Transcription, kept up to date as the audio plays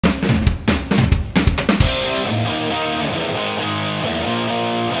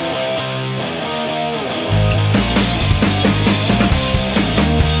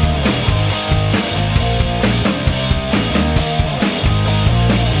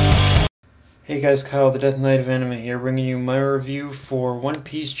Hey guys, Kyle, the Death Knight of Anime here, bringing you my review for One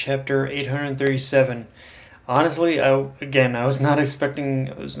Piece Chapter 837. Honestly, I was not expecting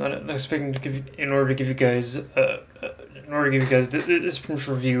to give, this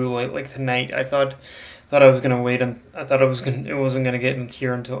review like tonight. I was gonna wait, and it wasn't gonna get in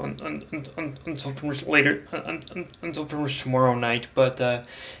here until pretty much later, until pretty much tomorrow night. But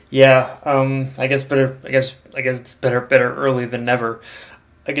yeah, I guess it's better early than never.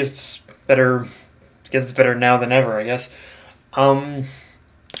 I guess it's better. I guess it's better now than ever. I guess. And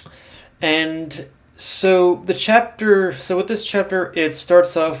so with this chapter, it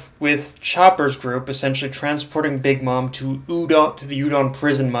starts off with Chopper's group essentially transporting Big Mom to the Udon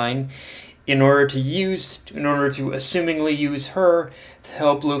prison mine, in order to assumingly use her to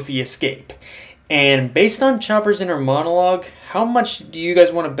help Luffy escape. And based on Chopper's inner monologue, how much do you guys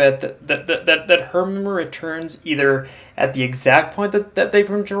want to bet that her memory returns either at the exact point that they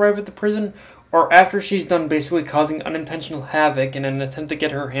pretty much arrive at the prison, or after she's done basically causing unintentional havoc in an attempt to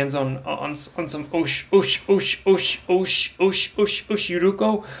get her hands on some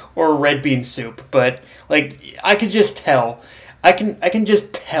Oshiruko or red bean soup? But like, I could just tell. I can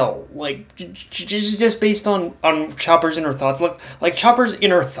just tell, like, just based on Chopper's inner thoughts. Like Chopper's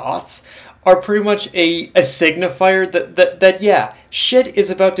inner thoughts are pretty much a signifier that yeah, shit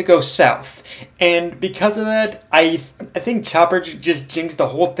is about to go south. And because of that, I think Chopper just jinxed the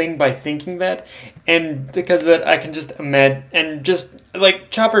whole thing by thinking that. And because of that, I can just imagine, and just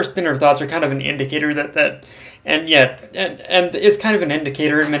like Chopper's inner thoughts are kind of an indicator that and it's kind of an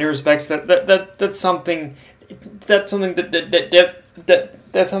indicator in many respects that's something that something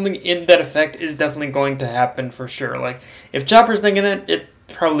in that effect is definitely going to happen for sure. Like, if Chopper's thinking it, it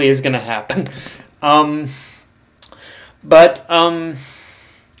probably is going to happen. But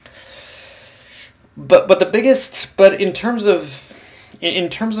the biggest, but in terms of either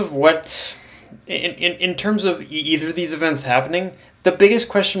of these events happening, the biggest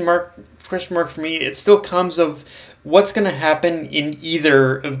question mark for me, it still comes of what's going to happen in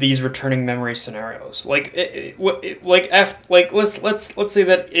either of these returning memory scenarios. Like, let's say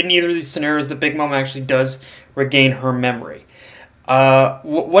that in either of these scenarios, the Big Mom actually does regain her memory.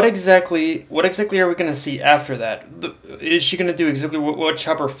 What exactly are we going to see after that? Is she going to do exactly what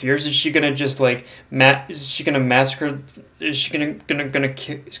Chopper fears? Is she going to just like is she going to massacre? Is she going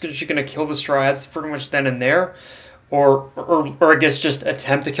to kill the Straw Hats pretty much then and there, or I guess just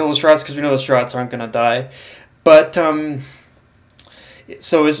attempt to kill the Straw Hats, because we know the Straw Hats aren't going to die. But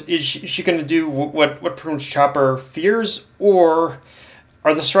so is she going to do what pretty much Chopper fears, or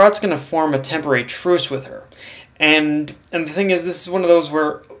are the Straw Hats going to form a temporary truce with her? And the thing is, this is one of those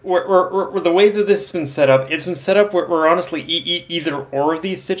where the way that this has been set up, it's been set up where honestly either or of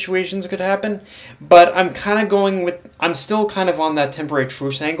these situations could happen. But I'm still kind of on that temporary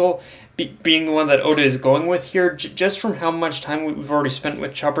truce angle, being the one that Oda is going with here, just from how much time we've already spent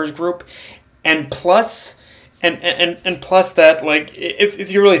with Chopper's group, and plus. And plus that, like,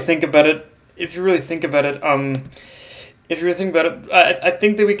 if you really think about it, I think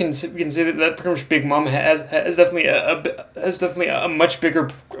that we can say that pretty much Big Mom has definitely a much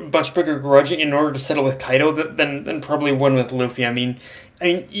bigger grudge in order to settle with Kaido than probably one with Luffy. I mean,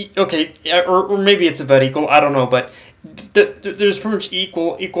 okay, or maybe it's about equal. I don't know, but there's pretty much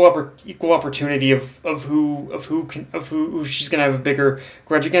equal opportunity of who she's gonna have a bigger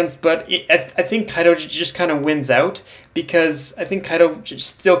grudge against. But I think Kaido just kind of wins out, because I think Kaido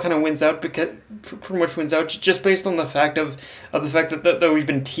still kind of wins out, because pretty much wins out just based on the fact that we've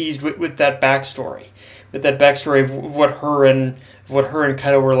been teased with that backstory. With that backstory of what her and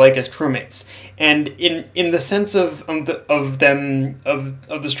Kaido were like as crewmates, and in the sense of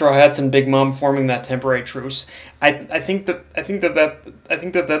the Straw Hats and Big Mom forming that temporary truce, I think that if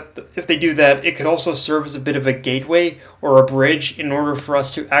they do that, it could also serve as a bit of a gateway or a bridge in order for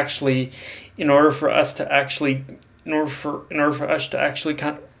us to actually kind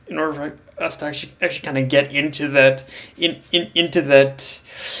of get into that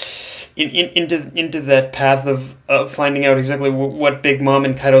path of finding out exactly what Big Mom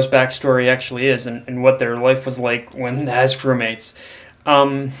and Kaido's backstory actually is, and what their life was like when as crewmates.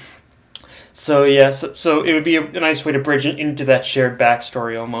 So yeah, so it would be a nice way to bridge into that shared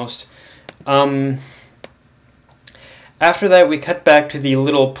backstory almost. After that, we cut back to the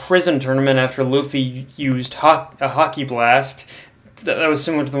little prison tournament after Luffy used a hockey blast. That was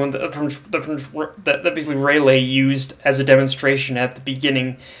similar to the one that basically Rayleigh used as a demonstration at the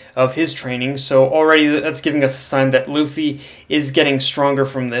beginning of his training. So already that's giving us a sign that Luffy is getting stronger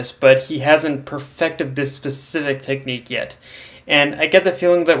from this, but he hasn't perfected this specific technique yet. and I get the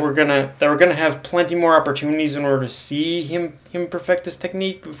feeling that we're gonna have plenty more opportunities in order to see him perfect this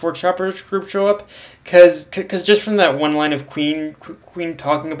technique before Chopper's group show up, because just from that one line of Queen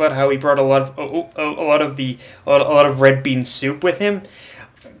talking about how he brought a lot of red bean soup with him,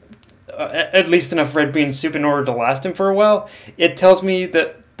 at least enough red bean soup in order to last him for a while, it tells me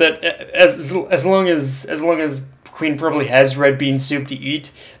that as long as Queen probably has red bean soup to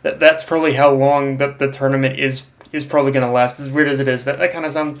eat, that's probably how long that the tournament is probably going to last. As weird as it is, that kind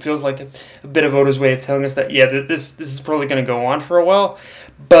of feels like a bit of Oda's way of telling us that, yeah, that this is probably going to go on for a while,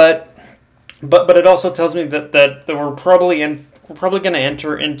 but it also tells me that we're probably going to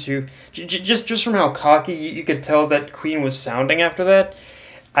enter into, just from how cocky you could tell that Queen was sounding after that.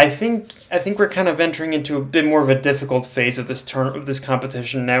 I think we're kind of entering into a bit more of a difficult phase of this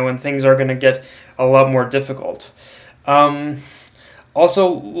competition now, and things are going to get a lot more difficult. Also,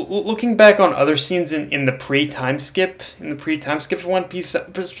 looking back on other scenes in the pre-time skip of One Piece,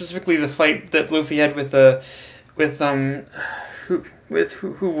 specifically the fight that Luffy had with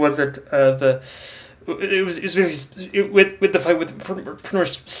who was it? It was basically with the fight with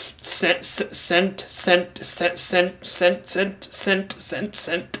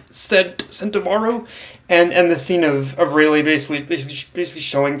Centauro, and the scene of Rayleigh basically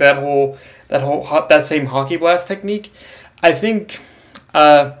showing that same hockey blast technique. I think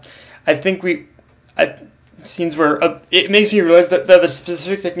scenes where it makes me realize that the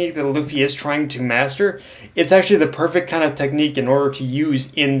specific technique that Luffy is trying to master, it's actually the perfect kind of technique in order to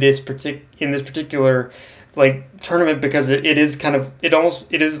use in this particular like tournament, because it is a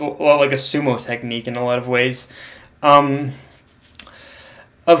lot like a sumo technique in a lot of ways. But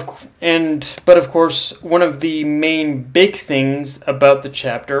of course, one of the main big things about the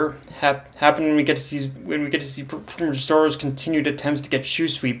chapter happened when we get to see Zoro's continued attempts to get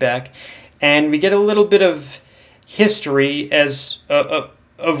Shusui back. And we get a little bit of history as of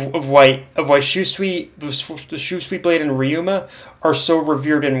why Shusui, the Shusui blade and Ryuma are so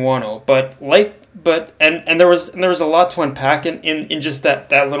revered in Wano. But there was a lot to unpack in just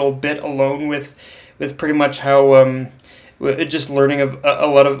that little bit alone, with pretty much how just learning of a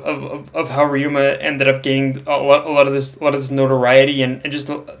lot of how Ryuma ended up gaining a lot of this notoriety, and just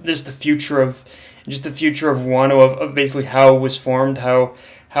the future of Wano, of basically how it was formed, how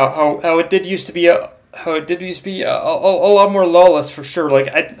it did used to be a lot more lawless, for sure. Like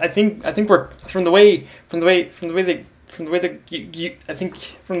I think we're from the way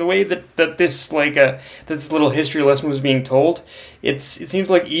that this little history lesson was being told, it seems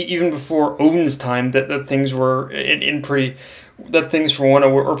like even before Oden's time that things were things for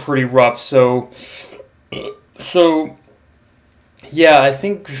Wano were pretty rough. So yeah, I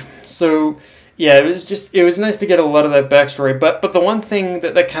think so. Yeah, it was nice to get a lot of that backstory, but the one thing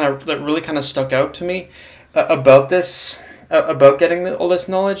that really kind of stuck out to me about getting all this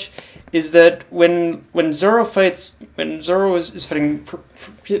knowledge is that when Zoro is fighting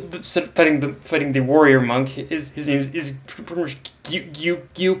the warrior monk, his name is pretty much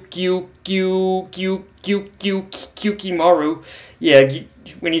Kyukimaru. Yeah,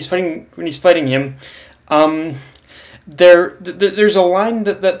 when he's fighting him, There's a line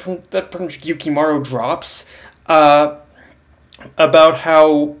that Yukimaru drops about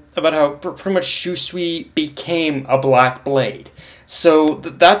how pretty much Shusui became a black blade. So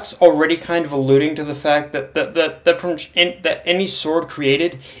that's already kind of alluding to the fact that any sword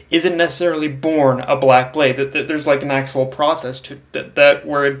created isn't necessarily born a black blade. That there's like an actual process to that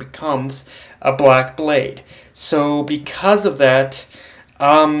where it becomes a black blade. So because of that.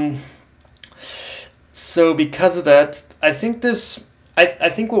 I think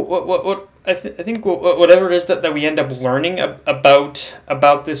whatever it is that we end up learning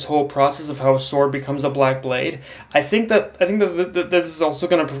about this whole process of how a sword becomes a black blade, I think that this is also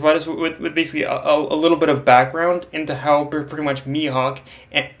going to provide us with basically a little bit of background into how pretty much Mihawk's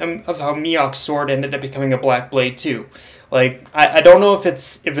sword ended up becoming a black blade too. Like I don't know if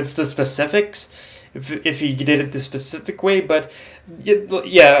it's the specifics. If he did it the specific way, but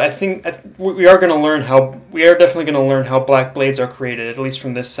yeah, I think we are definitely going to learn how black blades are created, at least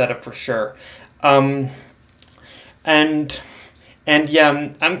from this setup for sure. And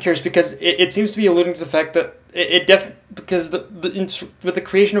yeah, I'm curious because it seems to be alluding to the fact that with the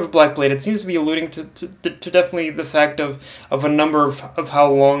creation of a black blade, it seems to be alluding to definitely the fact of a number of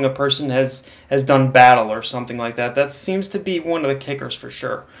how long a person has done battle or something like that. That seems to be one of the kickers for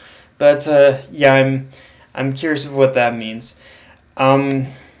sure. But yeah, I'm curious of what that means. But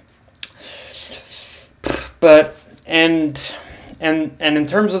in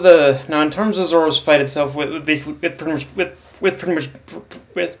terms of Zoro's fight itself, with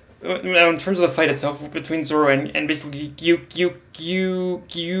now in terms of the fight itself between Zoro and basically Gyukimaru,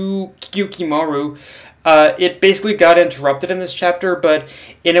 it basically got interrupted in this chapter, but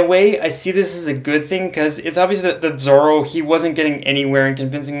in a way, I see this as a good thing because it's obvious that Zoro, he wasn't getting anywhere in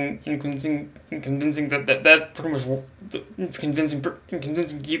convincing that pretty much convincing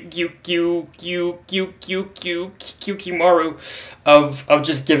Gyukimaru of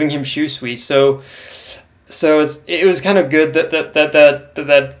just giving him Shusui. So it was kind of good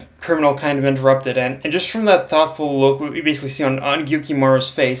that criminal kind of interrupted, and just from that thoughtful look we basically see on Gyukimaru's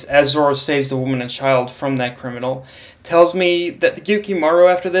face as Zoro saves the woman and child from that criminal, tells me that the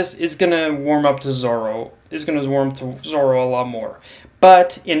Gyukimaru after this is gonna warm up to Zoro, a lot more.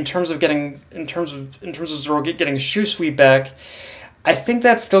 But in terms of Zoro getting Shusui back, I think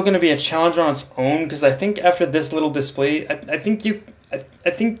that's still gonna be a challenge on its own, because I think after this little display, I think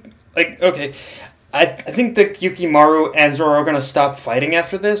that Yukimaru and Zoro are gonna stop fighting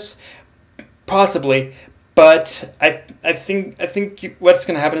after this, possibly. But I think what's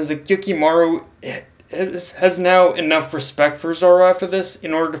gonna happen is that Yukimaru has now enough respect for Zoro after this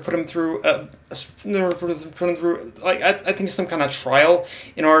in order to put him through I think some kind of trial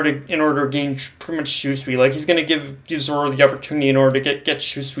in order to gain pretty much Shusui. Like he's gonna give Zoro the opportunity in order to get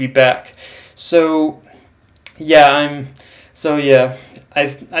Shusui back. So yeah, I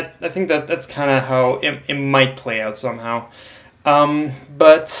think that's kind of how it might play out somehow.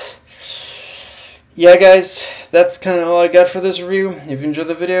 But yeah, guys, that's kind of all I got for this review. If you enjoyed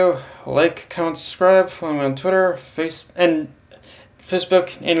the video, like, comment, subscribe, follow me on Twitter, Facebook, and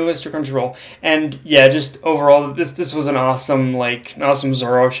Crunchyroll. And yeah, just overall, this was an awesome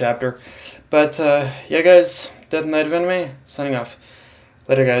Zoro chapter. But yeah, guys, Death Knight of Anime, signing off.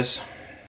 Later, guys.